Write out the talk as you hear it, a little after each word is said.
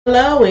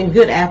Hello and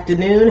good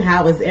afternoon.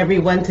 How is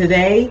everyone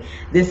today?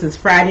 This is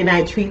Friday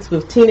Night Treats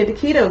with Tina, the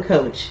Keto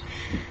Coach.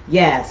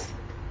 Yes.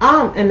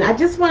 And I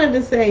just wanted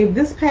to say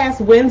this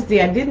past Wednesday,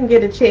 I didn't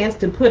get a chance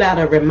to put out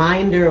a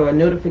reminder or a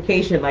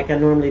notification like I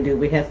normally do.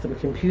 We had some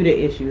computer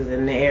issues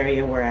in the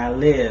area where I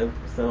live,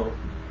 so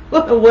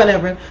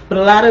whatever. But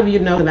a lot of you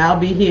know that I'll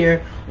be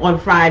here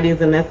on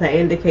Fridays unless I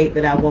indicate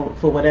that I won't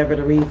for whatever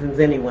the reasons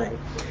anyway.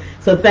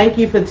 So thank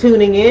you for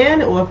tuning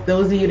in, or if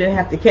those of you that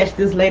have to catch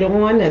this later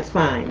on, that's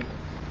fine.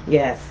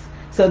 Yes.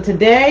 So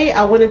today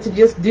I wanted to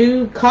just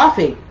do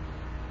coffee.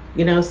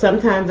 You know,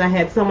 sometimes I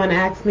had someone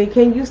ask me,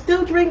 can you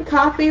still drink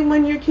coffee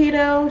when you're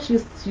keto?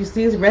 She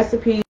sees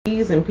recipes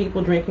and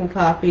people drinking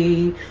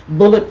coffee,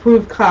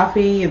 bulletproof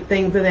coffee and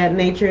things of that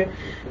nature.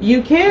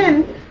 You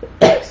can,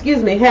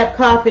 excuse me, have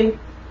coffee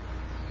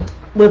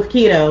with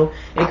keto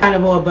and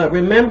carnivore, but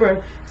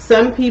remember,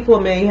 some people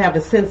may have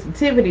a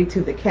sensitivity to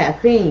the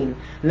caffeine,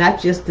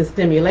 not just the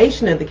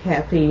stimulation of the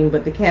caffeine,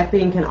 but the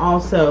caffeine can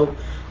also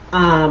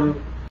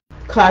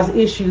cause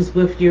issues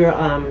with your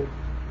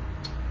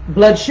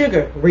blood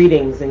sugar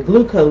readings and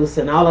glucose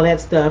and all of that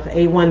stuff,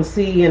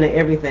 A1C and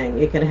everything.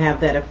 It can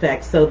have that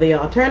effect. So the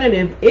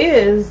alternative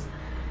is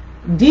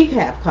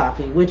decaf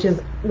coffee, which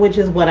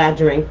is what I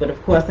drink, but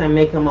of course I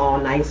make them all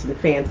nice and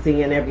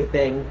fancy and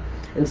everything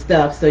and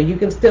stuff. So you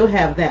can still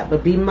have that,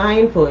 but be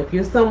mindful if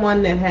you're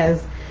someone that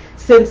has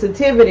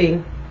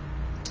sensitivity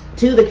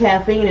to the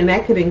caffeine, and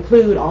that could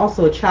include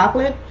also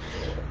chocolate,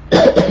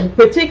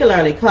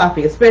 particularly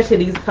coffee, especially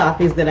these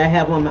coffees that I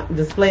have on my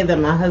display that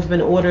my husband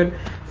ordered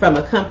from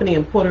a company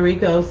in Puerto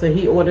Rico. So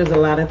he orders a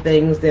lot of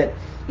things that,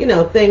 you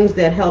know, things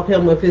that help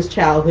him with his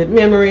childhood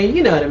memory,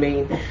 you know what I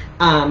mean,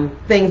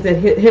 things that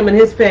him and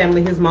his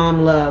family, his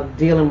mom loved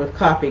dealing with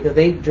coffee because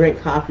they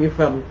drink coffee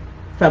from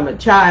a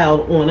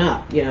child on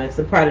up. You know, it's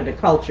a part of the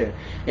culture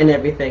and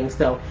everything.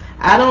 So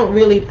I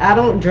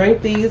don't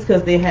drink these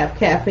because they have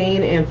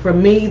caffeine, and for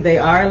me they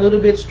are a little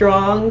bit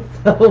strong.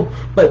 So,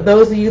 but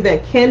those of you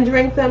that can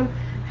drink them,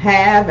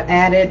 have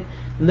at it.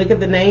 Look at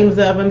the names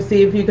of them,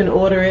 see if you can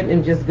order it,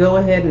 and just go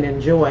ahead and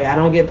enjoy. I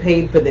don't get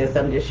paid for this.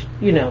 I'm just,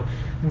 you know,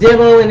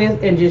 demoing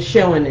it and just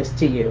showing this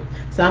to you.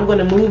 So I'm going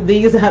to move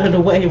these out of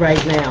the way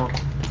right now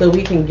so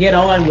we can get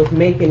on with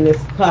making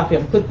this coffee.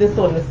 I'll put this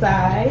on the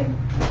side.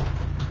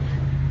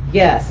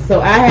 Yes,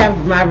 so I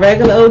have my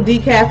regular old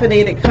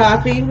decaffeinated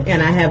coffee,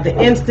 and I have the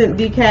instant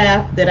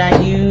decaf that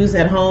I use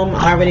at home.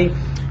 I already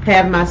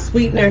have my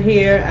sweetener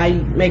here. I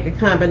make a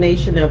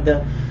combination of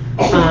the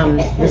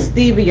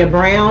stevia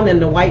brown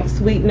and the white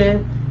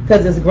sweetener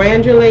because it's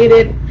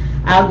granulated.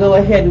 I'll go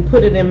ahead and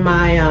put it in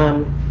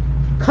my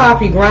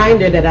coffee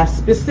grinder that I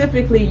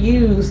specifically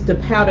use to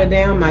powder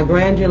down my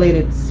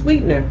granulated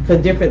sweetener for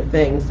different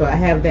things. So I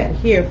have that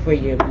here for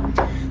you.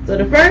 So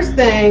the first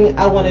thing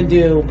I want to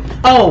do,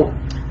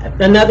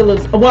 another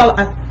little, well,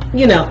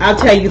 I'll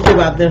tell you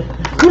throughout the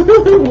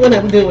when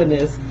I'm doing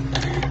this.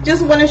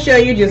 Just want to show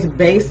you just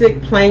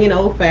basic, plain,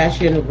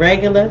 old-fashioned,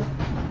 regular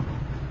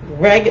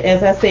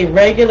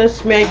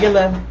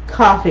schmegular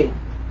coffee.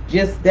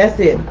 Just, that's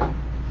it.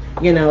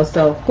 You know,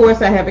 so of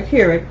course I have a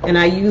Keurig, and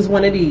I use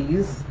one of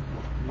these.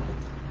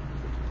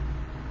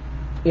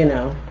 You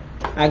know,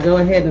 I go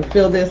ahead and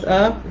fill this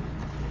up.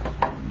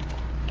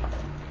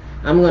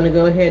 I'm going to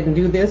go ahead and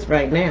do this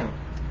right now.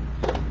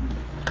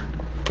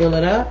 Fill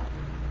it up.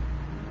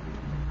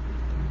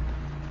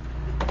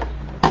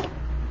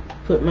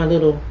 Put my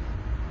little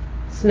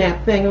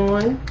snap thing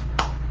on.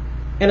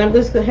 And I'm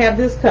just going to have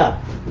this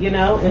cup, you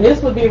know, and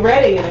this will be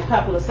ready in a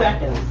couple of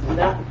seconds.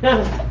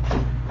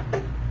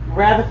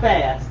 Rather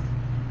fast.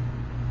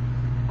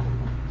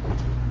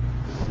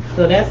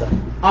 So that's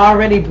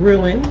already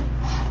brewing.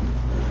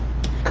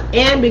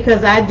 And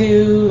because I'm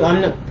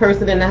the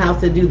person in the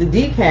house that do the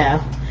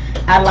decaf,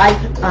 I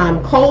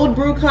like cold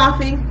brew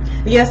coffee.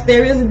 Yes,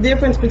 there is a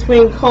difference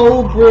between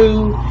cold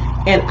brew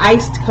and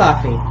iced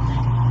coffee.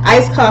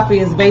 Iced coffee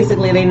is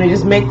basically they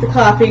just make the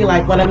coffee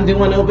like what I'm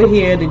doing over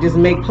here. They just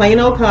make plain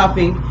old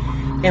coffee,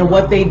 and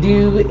what they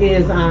do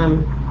is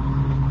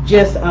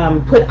just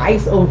put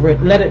ice over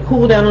it, let it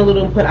cool down a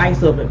little and put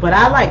ice over it. But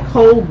I like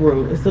cold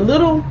brew. It's a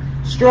little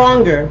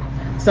stronger,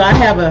 so I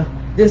have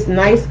this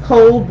nice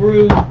cold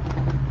brew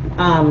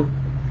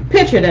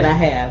pitcher that I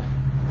have.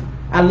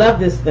 I love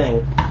this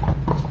thing.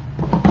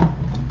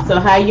 So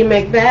how you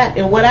make that,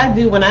 and what I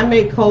do when I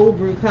make cold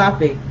brew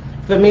coffee,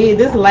 for me,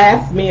 this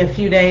lasts me a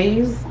few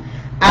days.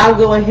 I'll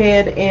go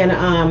ahead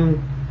and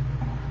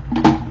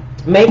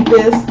make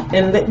this,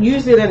 and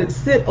usually let it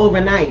sit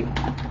overnight.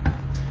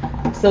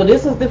 So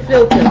this is the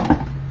filter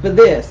for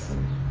this.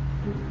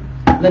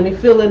 Let me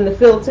fill in the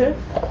filter.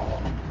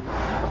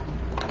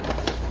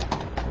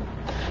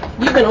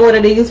 You can order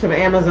these from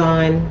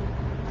Amazon,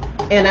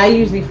 and I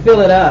usually fill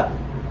it up,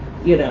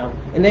 you know,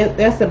 and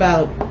that's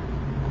about,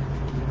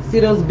 see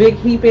those big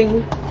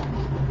heaping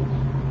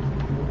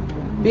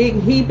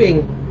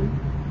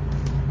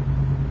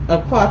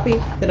of coffee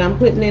that I'm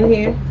putting in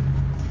here.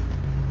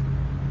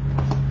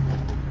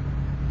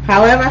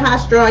 However, how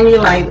strong you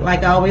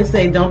like I always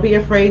say, don't be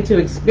afraid to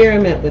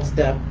experiment with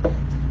stuff.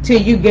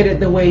 till you get it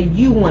the way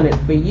you want it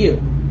for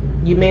you.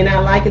 You may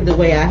not like it the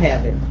way I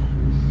have it,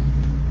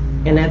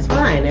 and that's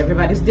fine.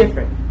 Everybody's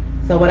different.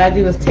 So what I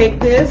do is take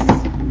this,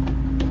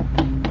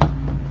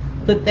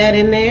 put that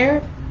in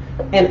there,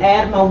 and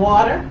add my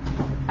water.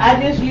 I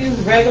just use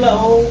regular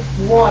old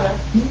water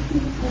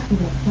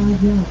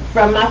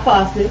from my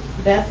faucet.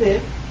 That's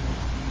it.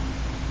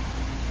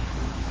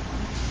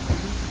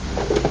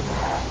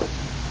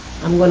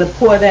 I'm going to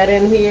pour that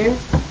in here.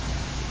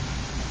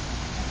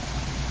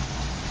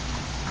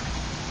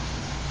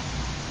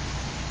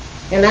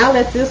 And I'll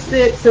let this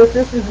sit, since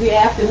this is the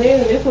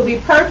afternoon. This will be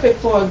perfect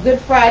for a good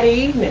Friday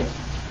evening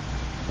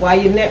while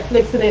you're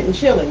Netflixing it and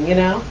chilling, you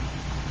know.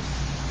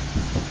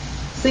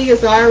 See,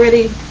 it's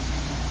already.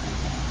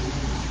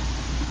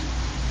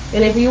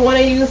 And if you want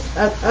to use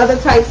other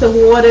types of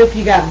water, if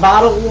you got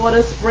bottled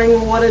water,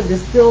 spring water,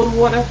 distilled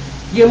water,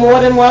 you're more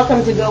than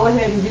welcome to go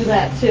ahead and do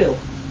that too.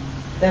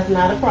 That's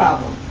not a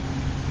problem.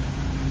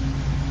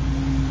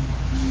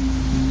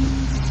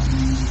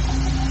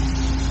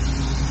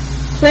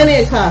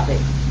 Plenty of coffee,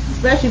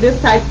 especially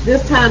this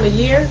time of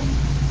year.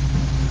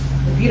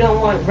 If you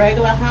don't want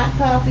regular hot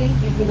coffee,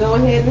 you can go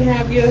ahead and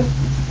have your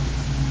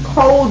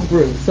cold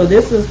brew. So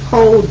this is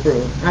cold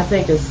brew. I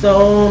think it's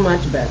so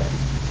much better.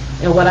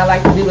 And what I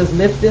like to do is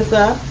lift this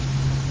up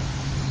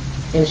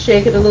and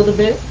shake it a little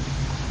bit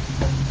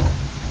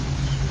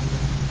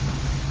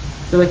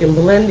so it can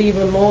blend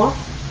even more.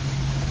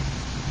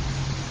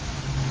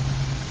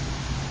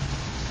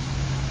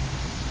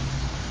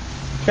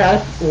 Try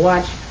to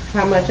watch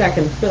how much I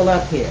can fill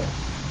up here.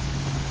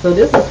 So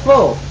this is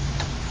full.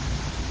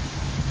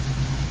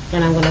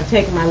 And I'm going to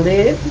take my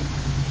lid.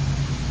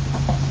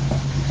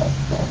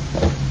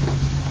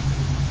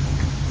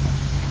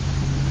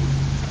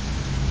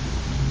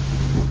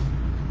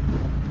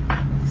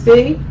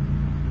 See?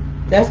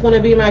 That's going to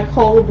be my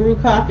cold brew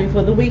coffee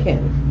for the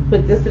weekend.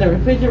 Put this in the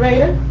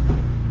refrigerator.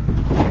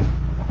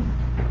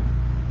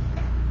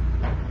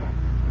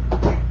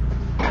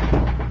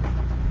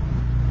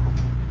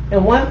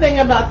 And one thing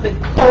about the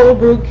cold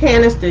brew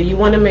canister, you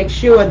want to make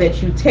sure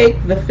that you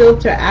take the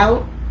filter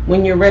out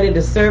when you're ready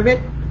to serve it,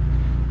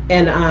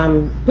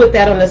 and put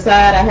that on the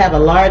side. I have a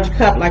large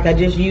cup like I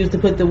just used to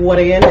put the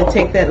water in, to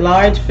take that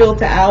large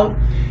filter out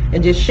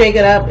and just shake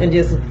it up and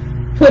just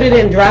put it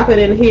in, drop it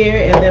in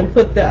here, and then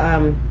put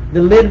the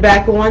lid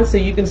back on so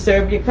you can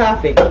serve your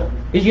coffee,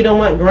 because you don't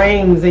want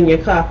grains in your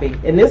coffee.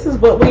 And this is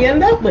what we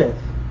end up with.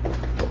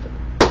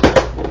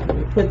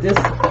 Put this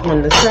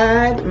on the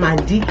side. My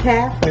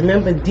decaf.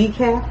 Remember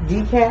decaf?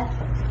 Decaf.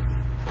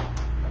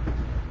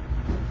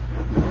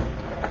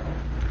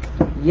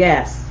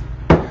 Yes.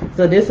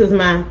 So this is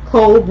my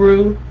cold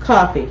brew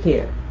coffee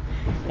here.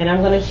 And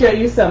I'm going to show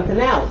you something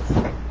else.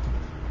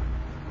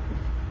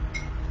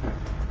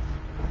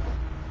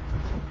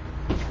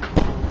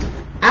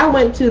 I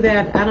went to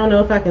that, I don't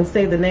know if I can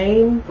say the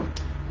name,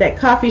 that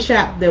coffee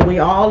shop that we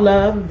all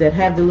love, that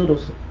had the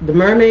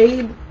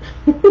mermaid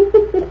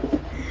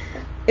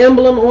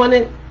emblem on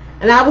it,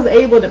 and I was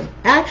able to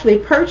actually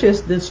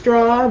purchase the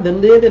straw, the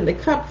lid, and the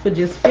cup for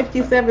just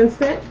 57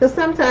 cents. Because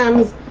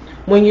sometimes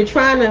when you're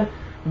trying to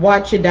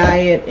watch your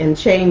diet and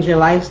change your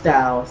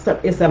lifestyle, so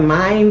it's a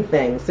mind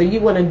thing. So you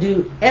want to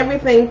do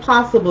everything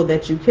possible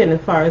that you can as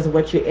far as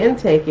what your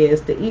intake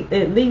is, to eat,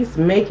 at least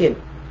make it,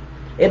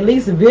 at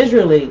least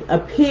visually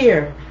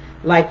appear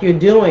like you're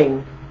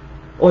doing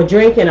or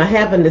drinking or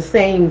having the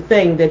same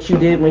thing that you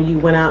did when you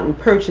went out and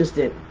purchased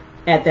it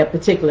at that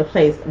particular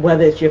place,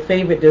 whether it's your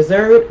favorite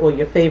dessert or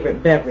your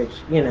favorite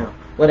beverage, you know,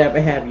 whatever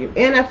have you.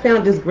 And I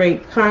found this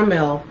great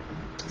caramel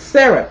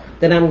syrup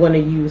that I'm going to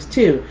use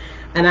too.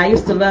 And I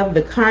used to love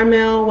the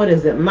caramel, what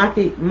is it,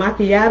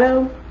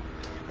 macchiato,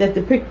 that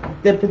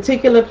the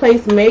particular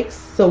place makes.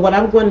 So what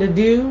I'm going to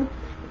do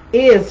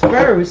is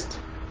first,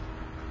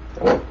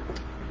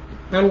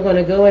 I'm going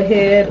to go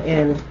ahead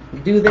and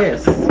do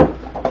this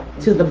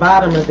to the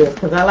bottom of this,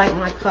 because I like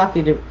my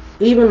coffee to,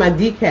 even my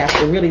decaf,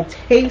 to really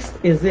taste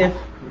as if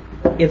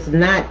it's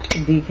not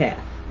decaf.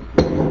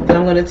 So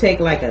I'm going to take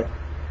like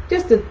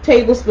just a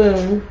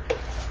tablespoon,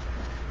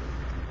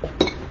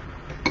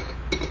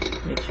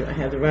 make sure I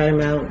have the right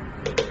amount,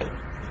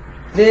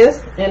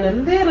 this, and a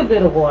little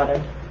bit of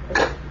water.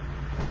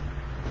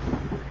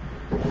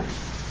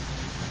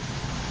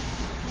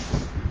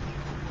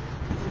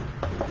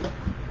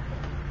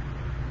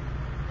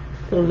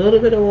 Put a little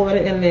bit of water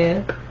in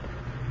there.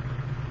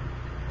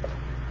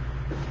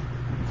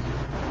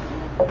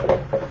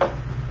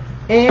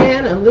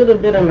 And a little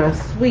bit of my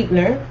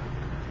sweetener.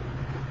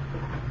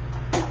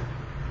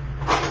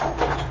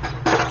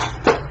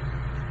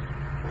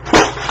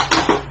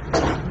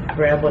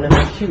 Grab one of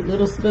my cute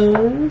little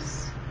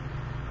spoons.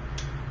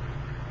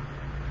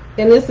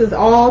 And this is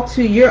all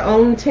to your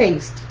own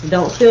taste.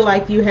 Don't feel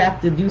like you have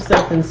to do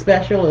something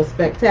special or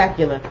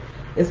spectacular.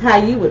 It's how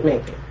you would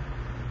make it.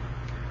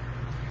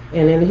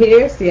 And in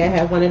here, see, I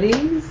have one of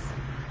these.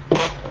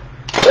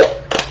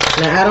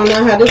 Now, I don't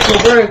know how this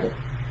will work.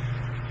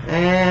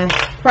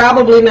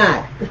 Probably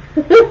not.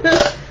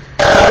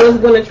 I was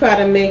going to try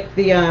to make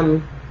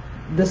the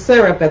the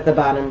syrup at the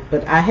bottom,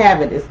 but I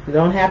have it. You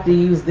don't have to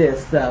use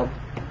this, so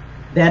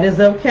that is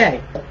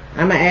okay.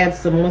 I'm going to add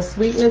some more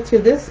sweetener to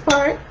this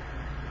part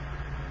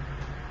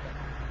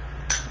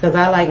because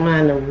I like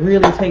mine to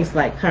really taste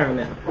like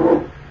caramel.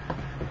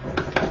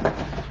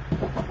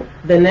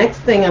 The next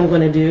thing I'm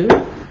going to do,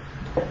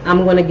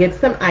 I'm going to get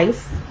some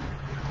ice.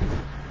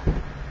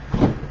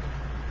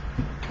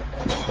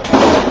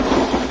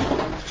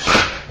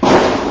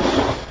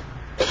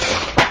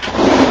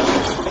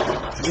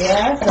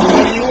 Yes, I'm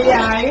getting the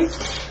ice.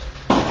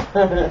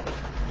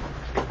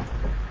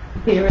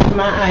 Here is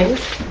my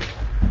ice.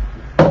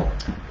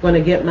 Going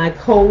to get my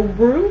cold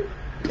brew.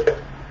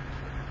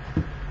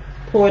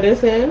 Pour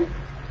this in.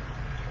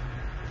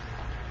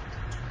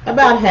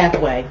 About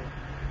halfway.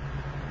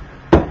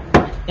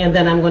 And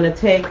then I'm going to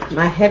take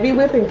my heavy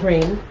whipping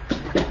cream.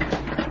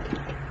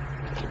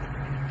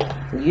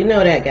 You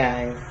know that,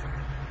 guys.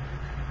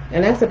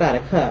 And that's about a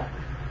cup.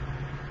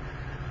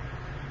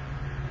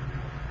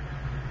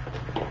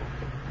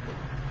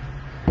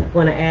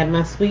 Going to add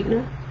my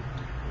sweetener.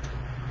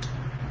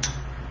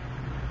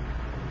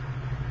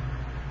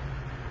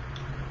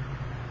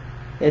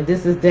 And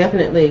this is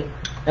definitely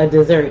a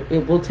dessert.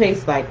 It will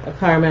taste like a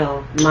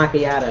caramel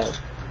macchiato,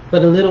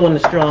 but a little on the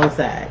strong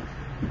side,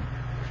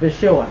 for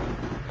sure.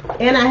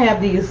 And I have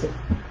these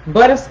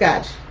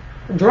butterscotch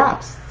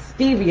drops,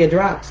 stevia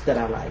drops that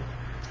I like.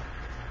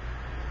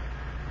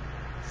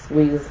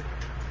 Squeeze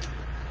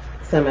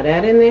some of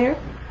that in there.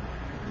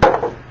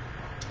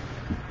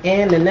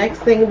 And the next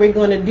thing we're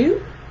going to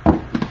do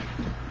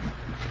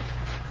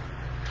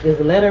is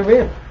let her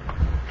rip.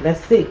 Let's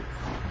see.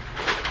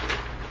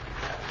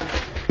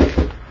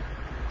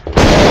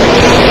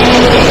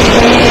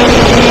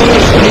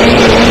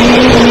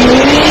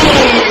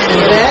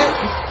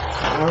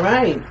 All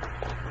right.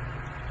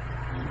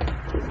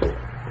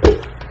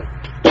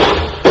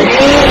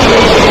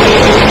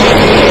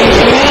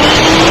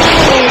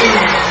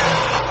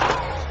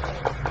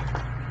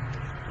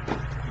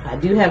 I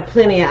do have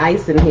plenty of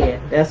ice in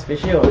here, that's for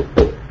sure.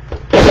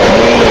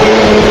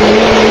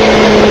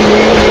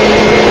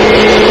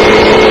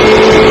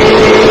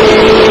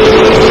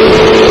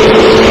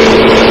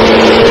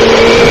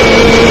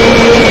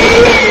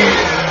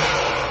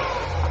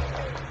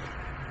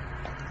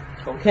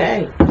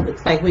 Okay,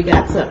 looks like we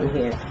got something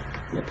here.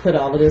 I'm going to put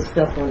all of this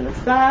stuff on the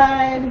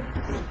side.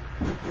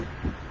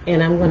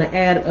 And I'm going to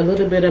add a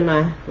little bit of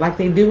my, like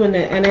they do in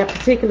that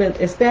particular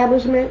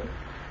establishment,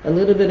 a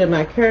little bit of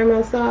my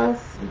caramel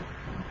sauce.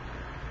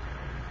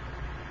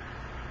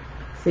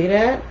 See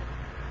that?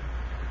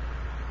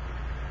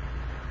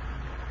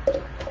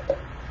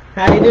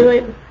 How do you do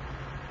it?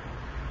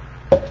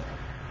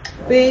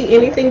 See,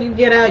 anything you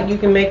get out, you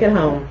can make at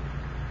home.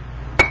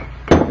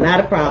 Not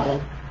a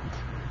problem.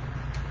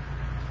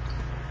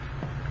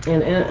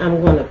 And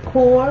I'm going to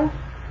pour.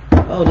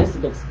 Oh, this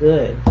looks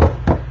good.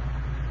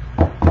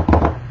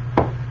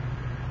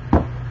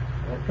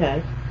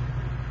 Okay.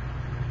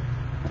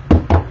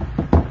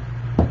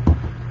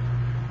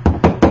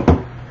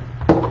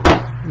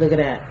 Look at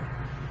that.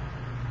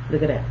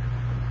 Look at that.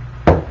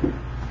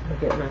 I'll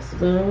get my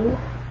spoon.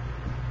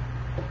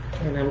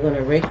 And I'm going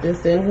to rake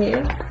this in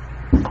here.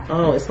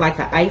 Oh, it's like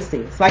an icy.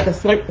 It's like a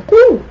slurp.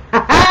 Woo!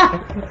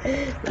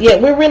 Yeah,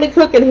 we're really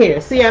cooking here.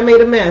 See, I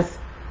made a mess.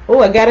 Oh,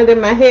 I got it in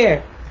my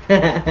hair.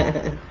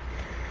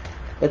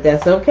 But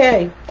that's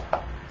okay.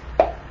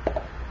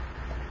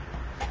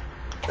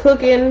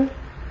 Cooking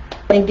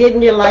and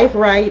getting your life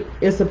right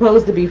is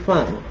supposed to be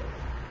fun.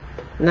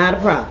 Not a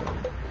problem.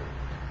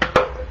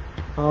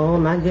 Oh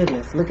my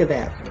goodness, look at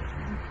that.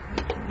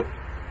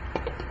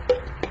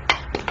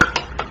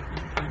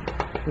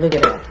 Look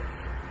at that.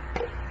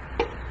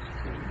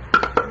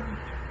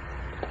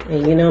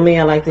 And you know me,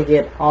 I like to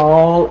get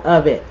all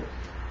of it.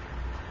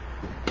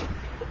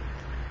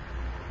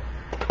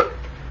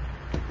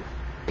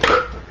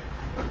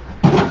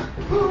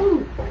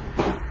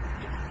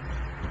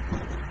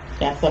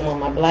 Got some on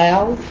my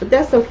blouse, but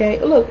that's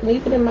okay. Look,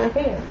 leave it in my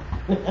hair.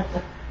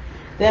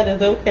 That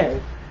is okay.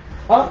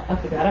 Oh, I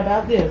forgot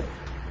about this.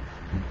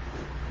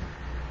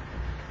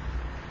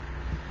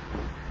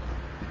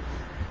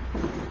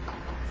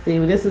 See,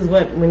 this is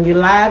what, when you're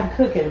live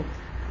cooking,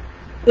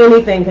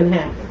 anything can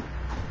happen.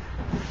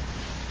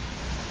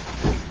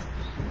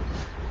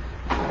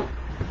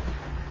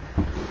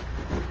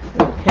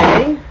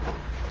 Okay.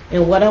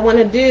 And what I want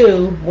to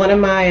do, one of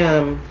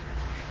my,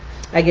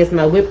 I guess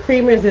my whipped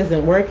creamers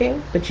isn't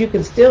working, but you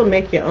can still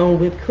make your own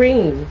whipped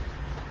cream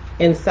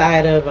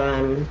inside of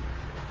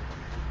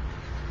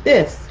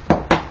this.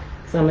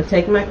 So I'm going to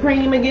take my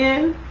cream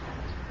again.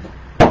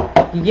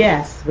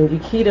 Yes, when you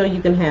keto,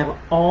 you can have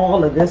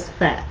all of this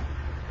fat.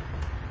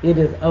 It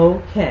is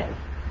okay.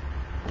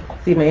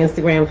 See my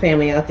Instagram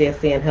family out there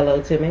saying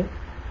hello to me.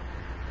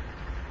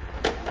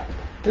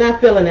 Not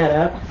filling that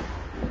up,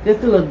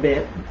 just a little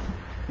bit.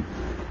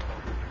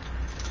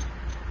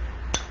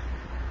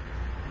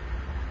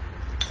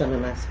 Some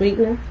of my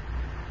sweetener.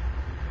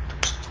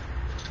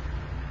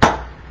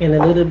 And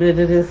a little bit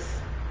of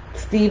this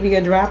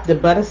stevia drop, the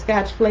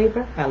butterscotch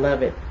flavor. I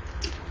love it.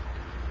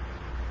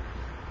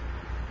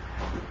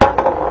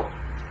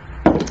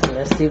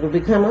 Let's see what we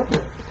come up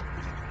with.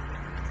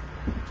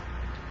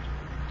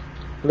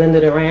 Blend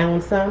it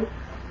around some.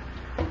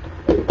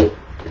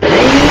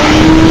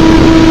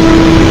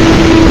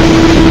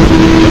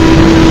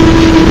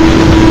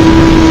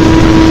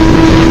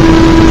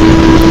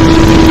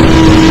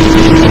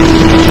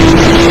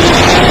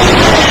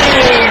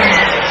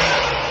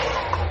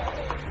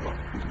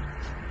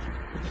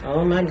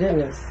 Oh my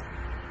goodness.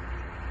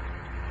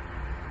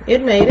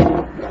 It made it.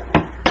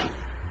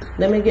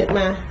 Let me get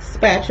my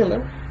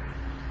spatula.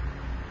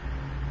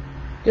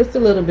 Just a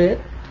little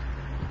bit.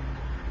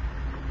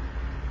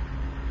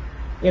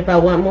 If I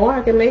want more,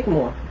 I can make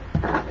more.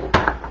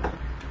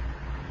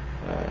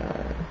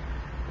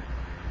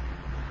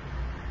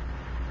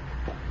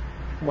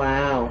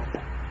 Wow.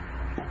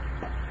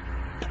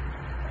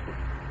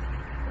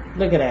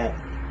 Look at that.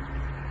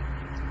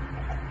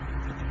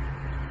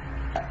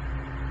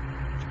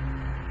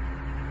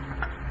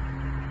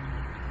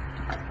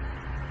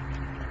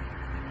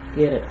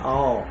 Get it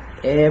all,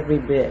 every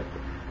bit.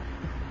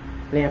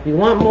 Now, if you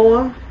want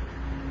more,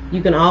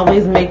 you can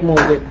always make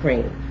more whipped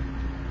cream.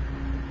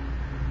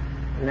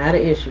 Not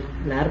an issue,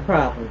 not a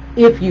problem.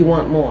 If you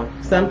want more.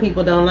 Some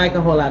people don't like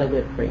a whole lot of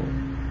whipped cream.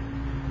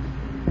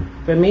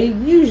 For me,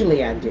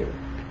 usually I do.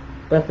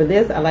 But for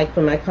this, I like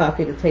for my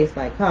coffee to taste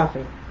like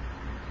coffee.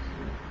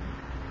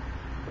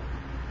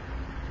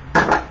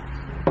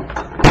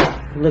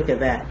 Look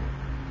at that.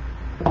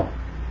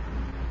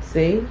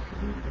 See?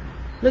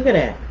 Look at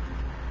that.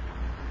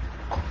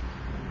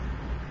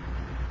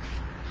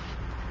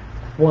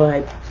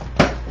 What?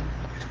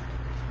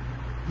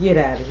 Get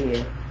out of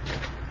here.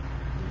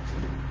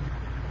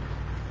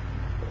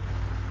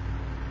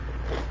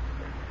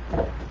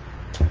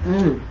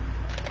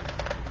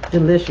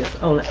 Delicious.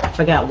 Oh, I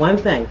forgot one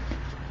thing.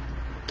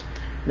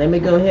 Let me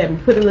go ahead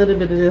and put a little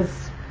bit of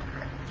this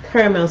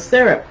caramel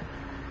syrup.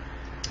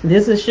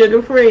 This is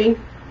sugar-free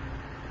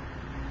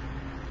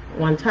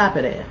on top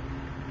of that.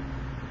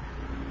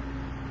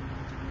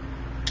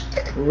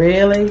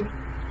 Really?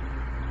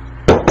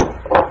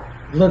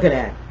 Look at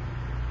that.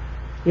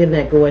 Isn't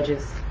that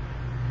gorgeous?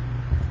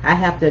 I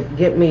have to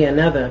get me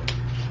another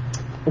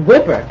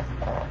whipper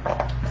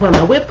for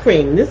my whipped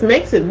cream. This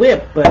makes it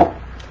whip, but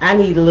I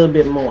need a little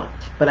bit more.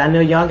 But I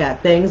know y'all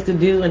got things to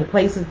do and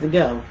places to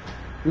go.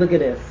 Look at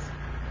this.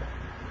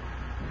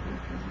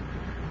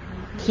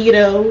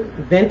 Keto,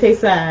 venti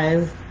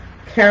size,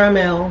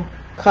 caramel,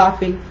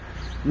 coffee,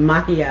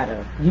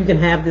 macchiato. You can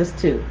have this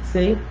too.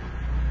 See?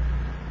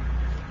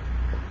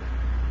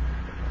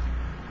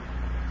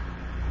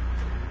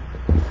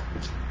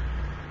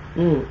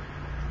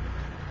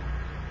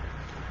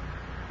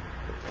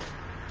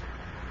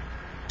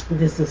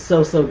 This is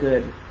so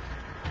good.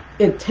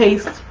 It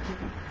tastes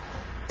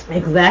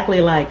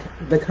exactly like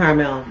the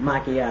caramel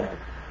macchiato.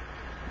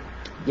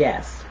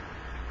 Yes.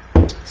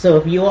 So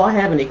if you all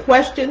have any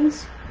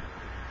questions,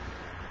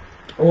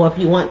 or if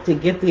you want to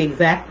get the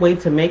exact way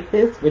to make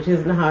this, which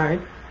isn't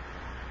hard,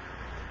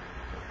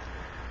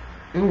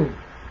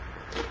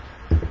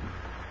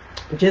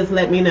 just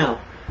let me know.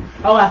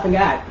 Oh, I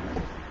forgot.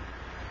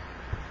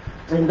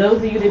 And those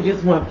of you that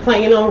just want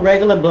plain old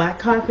regular black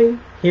coffee,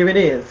 here it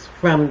is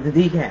from the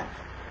decaf.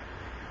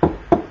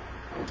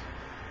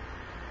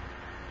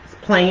 It's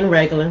plain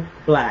regular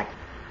black.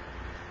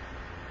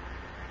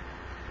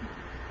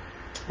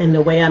 And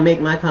the way I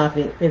make my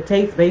coffee, it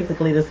tastes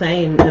basically the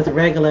same as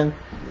regular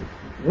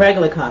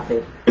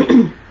coffee.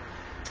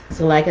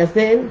 So like I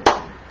said,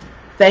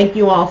 thank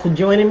you all for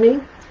joining me.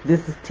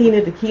 This is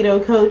Tina the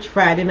Keto Coach,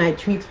 Friday Night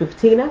Treats with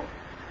Tina.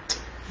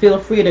 Feel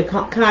free to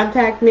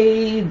contact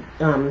me,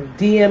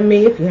 DM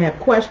me if you have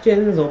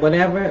questions or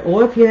whatever,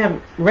 or if you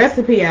have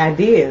recipe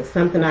ideas,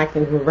 something I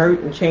can convert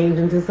and change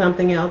into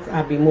something else,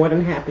 I'd be more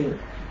than happy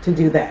to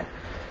do that.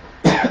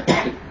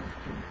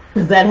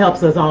 Because that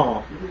helps us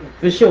all,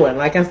 for sure. And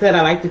like I said,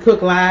 I like to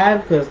cook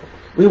live because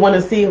we want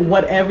to see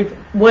what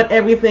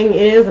everything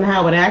is and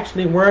how it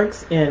actually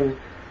works and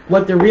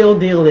what the real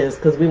deal is,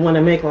 because we want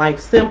to make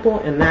life simple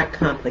and not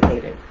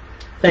complicated.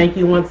 Thank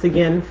you once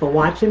again for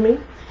watching me.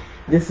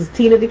 This is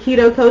Tina the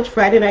Keto Coach,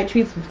 Friday Night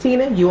Treats with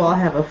Tina. You all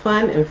have a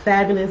fun and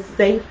fabulous,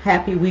 safe,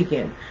 happy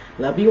weekend.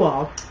 Love you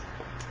all.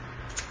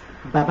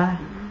 Bye-bye.